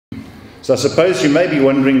So I suppose you may be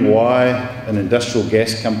wondering why an industrial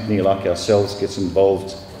gas company like ourselves gets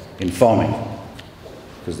involved in farming,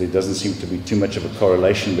 because there doesn't seem to be too much of a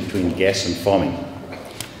correlation between gas and farming.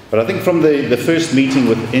 But I think from the first meeting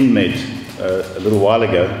with Inmed a little while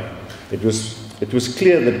ago, it was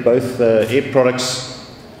clear that both Air Products,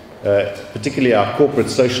 particularly our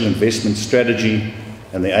corporate social investment strategy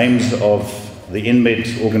and the aims of the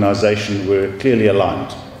Inmed organisation were clearly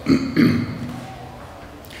aligned.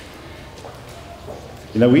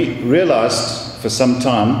 You know, we realised for some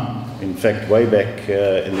time, in fact way back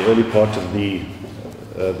in the early part of the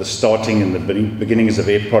starting and the beginnings of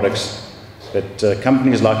Air Products, that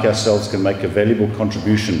companies like ourselves can make a valuable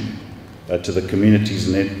contribution to the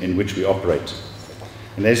communities in which we operate.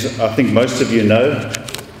 And as I think most of you know,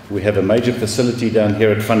 we have a major facility down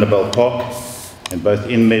here at Vanderbijlpark, and both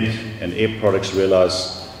Inmed and Air Products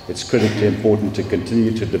realise it's critically important to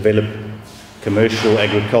continue to develop commercial,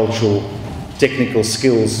 agricultural, technical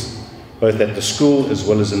skills, both at the school as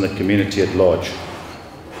well as in the community at large.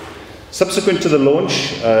 Subsequent to the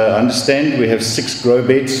launch, I understand we have 6 grow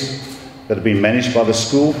beds that have been managed by the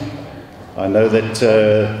school. I know that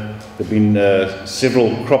there have been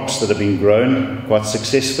several crops that have been grown quite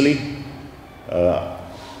successfully.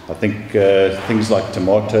 I think things like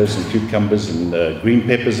tomatoes and cucumbers and green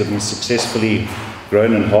peppers have been successfully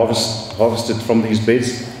grown and harvested from these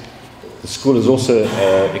beds. The school has also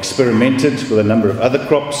experimented with a number of other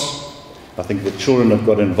crops. I think the children have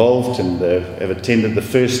got involved and have attended the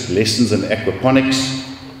first lessons in aquaponics.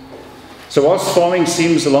 So whilst farming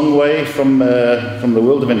seems a long way from the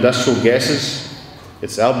world of industrial gases,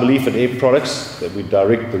 it's our belief at Air Products that we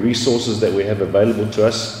direct the resources that we have available to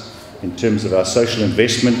us in terms of our social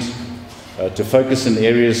investment to focus in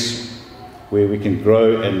areas where we can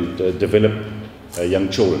grow and develop young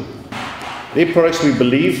children. At Air Products, we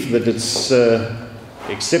believe that it's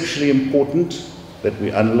exceptionally important that we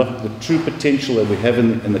unlock the true potential that we have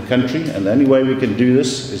in the country, and the only way we can do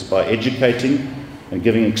this is by educating and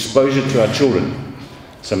giving exposure to our children.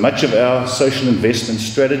 So much of our social investment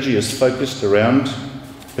strategy is focused around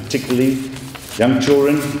particularly young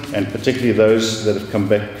children, and particularly those that have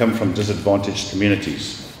come from disadvantaged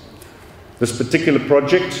communities. This particular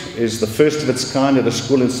project is the first of its kind at a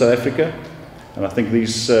school in South Africa, and I think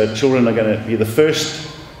these children are going to be the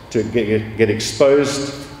first to get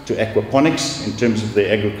exposed to aquaponics in terms of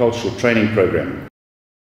their agricultural training program.